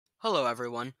Hello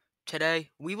everyone.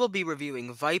 Today, we will be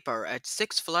reviewing Viper at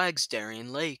Six Flags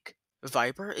Darien Lake.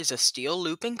 Viper is a steel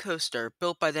looping coaster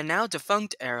built by the now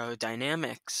defunct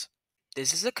Aerodynamics.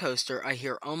 This is a coaster I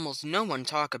hear almost no one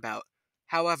talk about.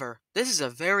 However, this is a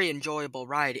very enjoyable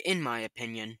ride in my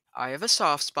opinion. I have a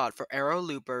soft spot for aero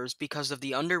loopers because of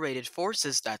the underrated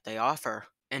forces that they offer,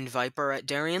 and Viper at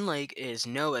Darien Lake is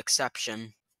no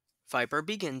exception. Viper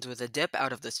begins with a dip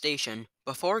out of the station,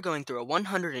 before going through a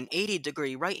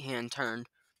 180-degree right-hand turn,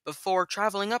 before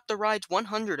traveling up the ride's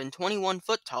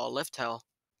 121-foot-tall lift hill.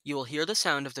 You will hear the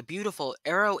sound of the beautiful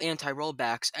aero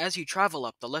anti-rollbacks as you travel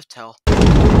up the lift hill.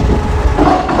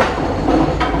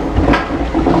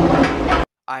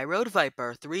 I rode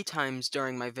Viper 3 times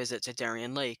during my visit to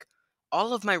Darien Lake.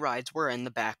 All of my rides were in the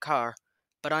back car,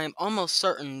 but I am almost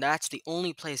certain that's the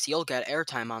only place you'll get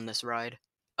airtime on this ride.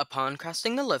 Upon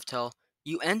cresting the lift hill,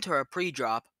 you enter a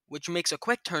pre-drop, which makes a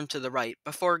quick turn to the right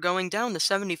before going down the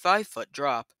 75-foot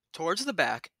drop. Towards the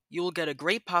back, you will get a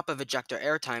great pop of ejector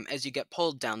airtime as you get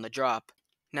pulled down the drop.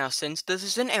 Now since this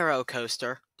is an aero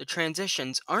coaster, the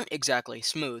transitions aren't exactly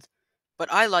smooth,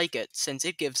 but I like it since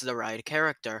it gives the ride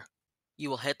character. You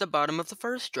will hit the bottom of the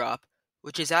first drop,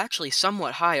 which is actually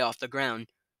somewhat high off the ground.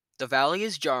 The valley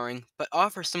is jarring, but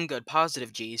offers some good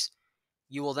positive Gs.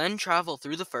 You will then travel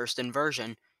through the first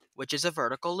inversion, which is a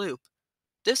vertical loop.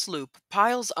 This loop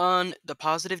piles on the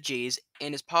positive Gs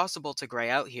and is possible to gray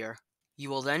out here. You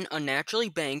will then unnaturally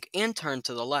bank and turn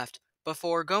to the left,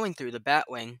 before going through the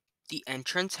Batwing. The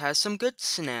entrance has some good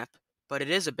snap, but it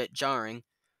is a bit jarring.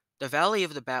 The valley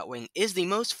of the Batwing is the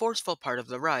most forceful part of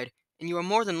the ride, and you are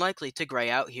more than likely to gray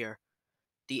out here.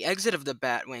 The exit of the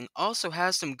Batwing also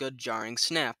has some good jarring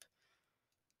snap.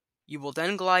 You will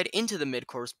then glide into the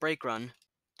mid-course brake run.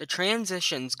 The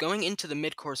transitions going into the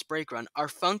mid-course brake run are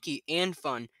funky and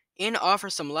fun, and offer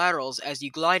some laterals as you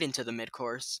glide into the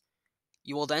mid-course.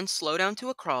 You will then slow down to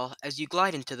a crawl as you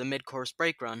glide into the mid-course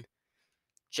brake run.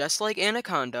 Just like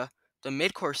Anaconda, the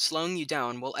mid-course slowing you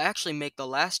down will actually make the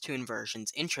last two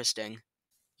inversions interesting.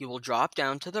 You will drop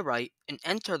down to the right and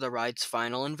enter the ride's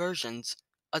final inversions,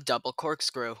 a double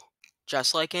corkscrew.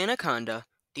 Just like Anaconda,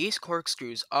 these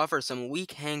corkscrews offer some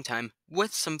weak hang time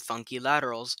with some funky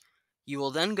laterals. You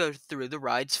will then go through the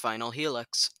ride's final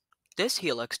helix. This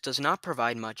helix does not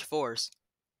provide much force,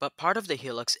 but part of the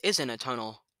helix is in a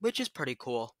tunnel, which is pretty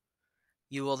cool.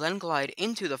 You will then glide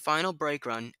into the final brake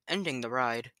run, ending the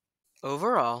ride.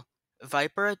 Overall,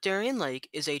 Viper at Darien Lake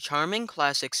is a charming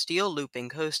classic steel looping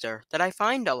coaster that I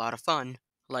find a lot of fun.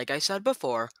 Like I said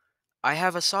before, I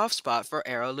have a soft spot for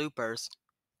aero loopers.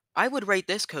 I would rate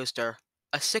this coaster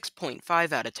a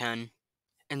 6.5 out of 10.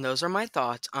 And those are my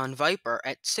thoughts on Viper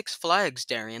at Six Flags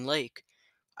Darien Lake.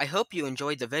 I hope you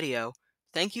enjoyed the video.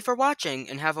 Thank you for watching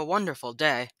and have a wonderful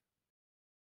day.